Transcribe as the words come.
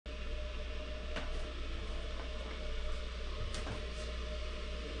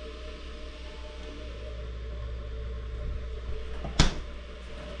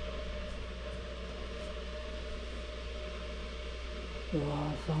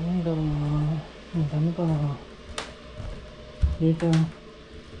寒いだろうな。もうダメかな。ゆうちゃん、おはよ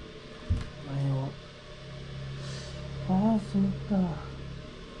う。ああ、しまった。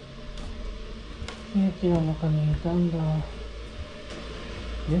ケーキの中にいたんだ。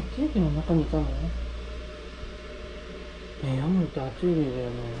ケーキの中にいたの？ヤモリって爬虫類だよ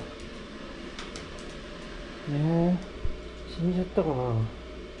ね。死んじゃったかな。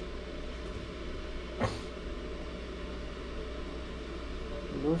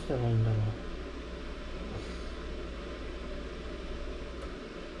どうしたらいいんだろ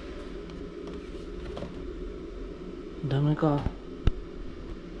う。ダメか。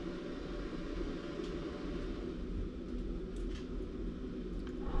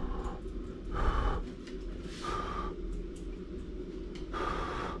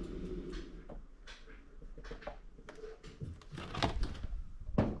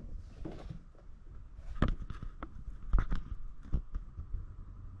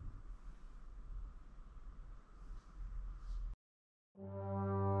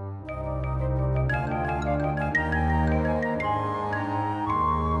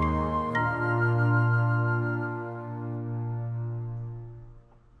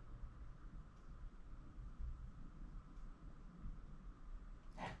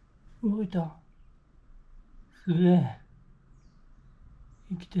動いた。すげえ。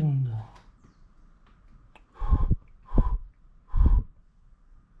生きてるんだ。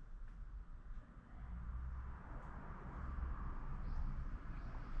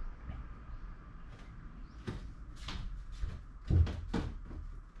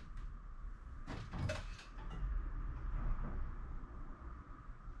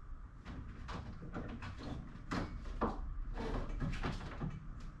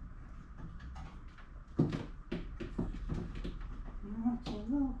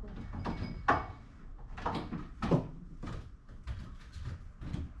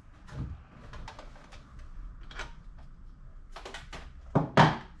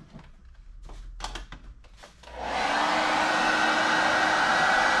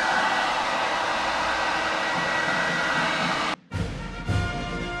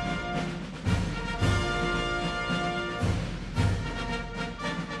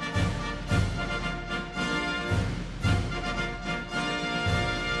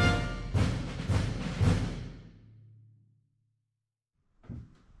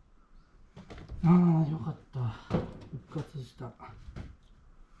ああ、よかった。復活した。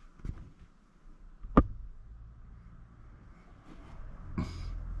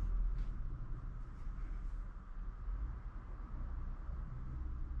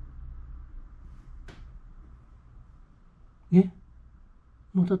え？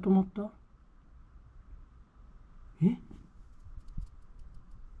また止まった？え？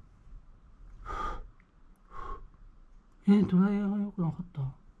ドライヤーが良くなかった？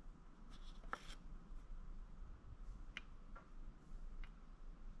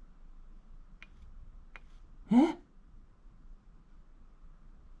え？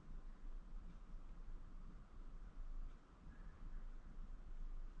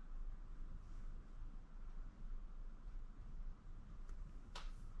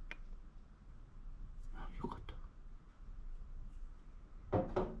よかった。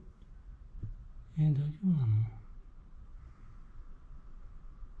大丈夫なの？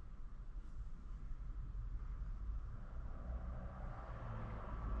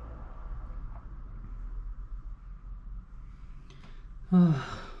はあ。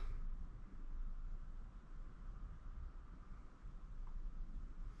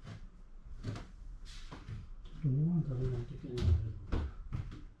ご飯食べないといけないんだけど。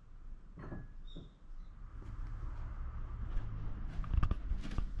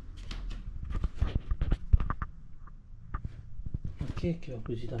ケーキは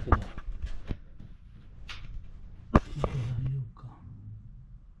無事だけど。大丈夫か。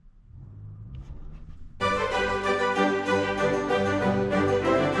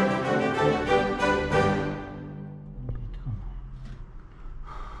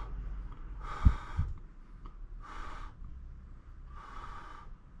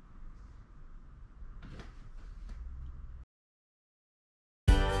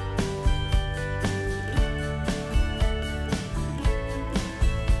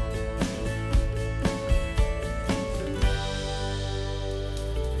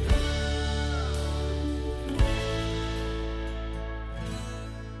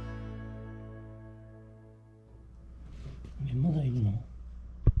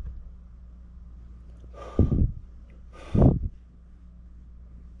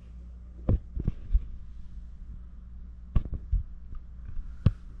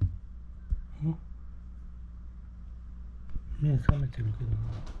てるけどな。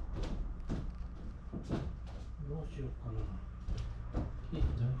どうしようかな。ケーキ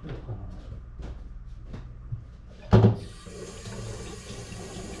どうしようかな。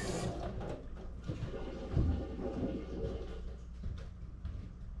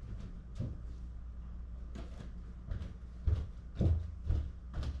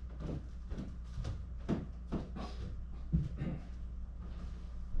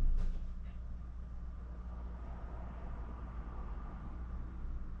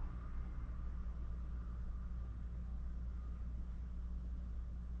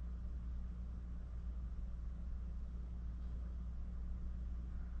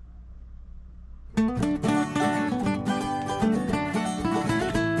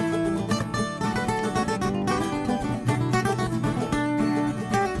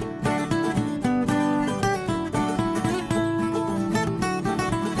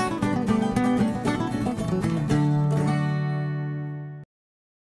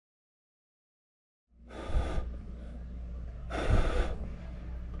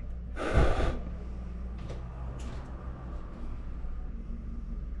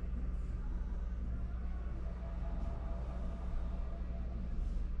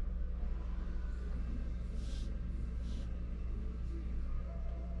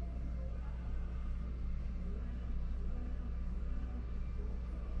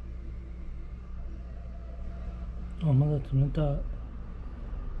あ、まだ冷たい。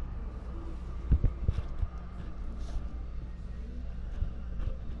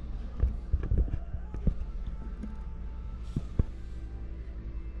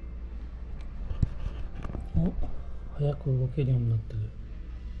お、早く動けるようになってる。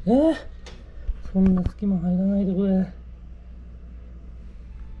そんな隙間入らないでくれ。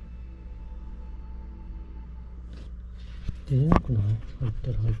出れなくない？入った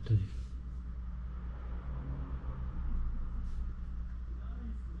り入ったり。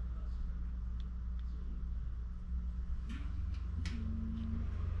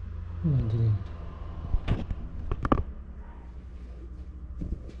なんでね。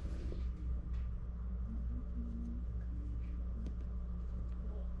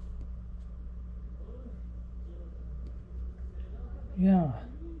いや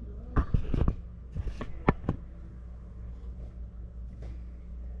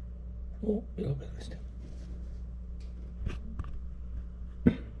お、ベラベラして。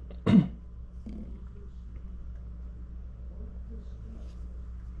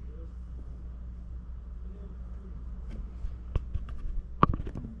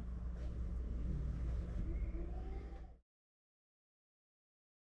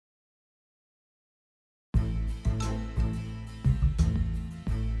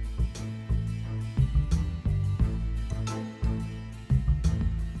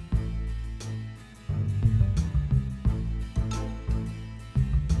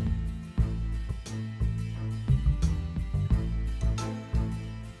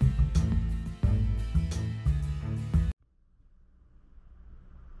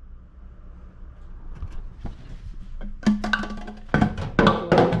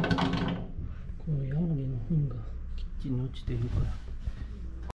キッチンに落ちてるから。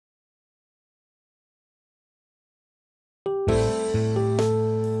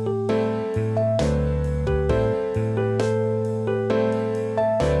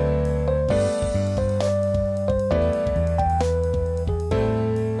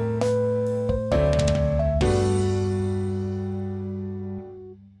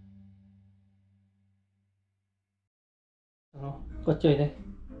こっちおいで。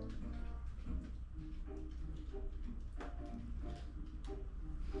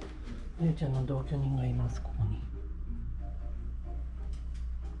ゆうちゃんの同居人がいます、ここに。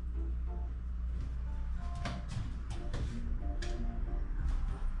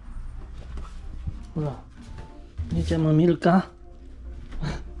ほら、ゆうちゃんも見るか。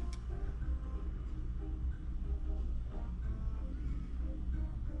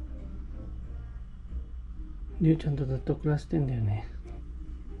ゆうちゃんとずっと暮らしてんだよね。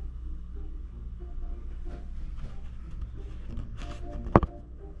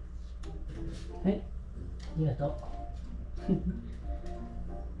はい、ありがとう。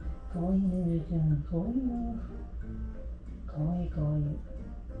かわいいね、ゆうちゃん。かわいいな。かわいいかわいい。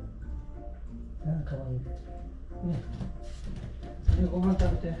なんかわいい。ね。それご飯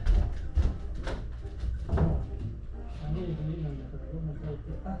食べて。あげるといいなんだからご飯食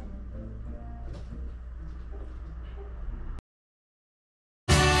べて。あ。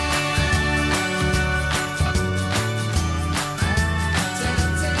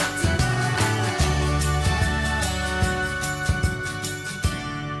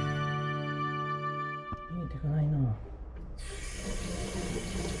見えてかないな。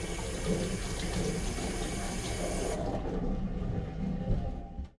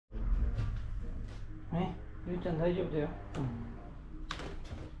ちゃん大丈夫だよ。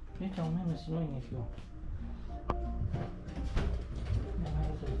ゆうちゃんお目目白いんですよ。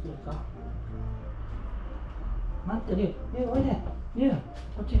待って、りゅう、おいで、りゅう、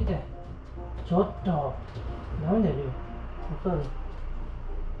こっち来て。ちょっと、ダメだよ、りゅう。お座り。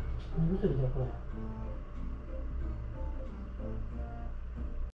目薬だよ、これ。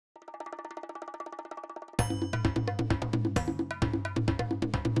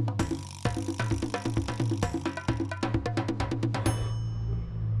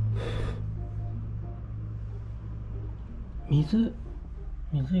水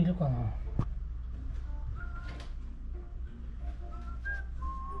いるかな。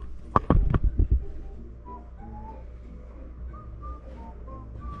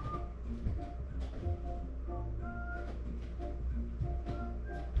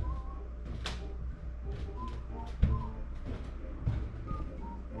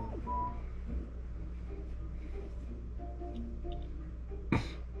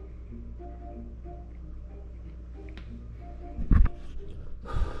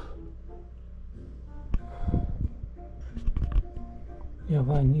や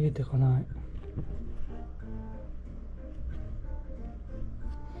ばい、逃げてかない。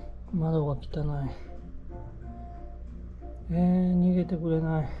窓が汚い。逃げてくれ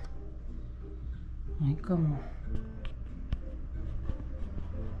ない。まあいいかも。よ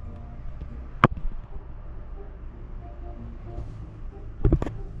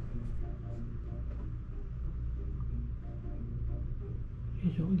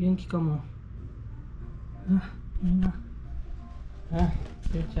いしょ、元気かも。みんな。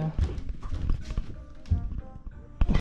ゆうちゃん。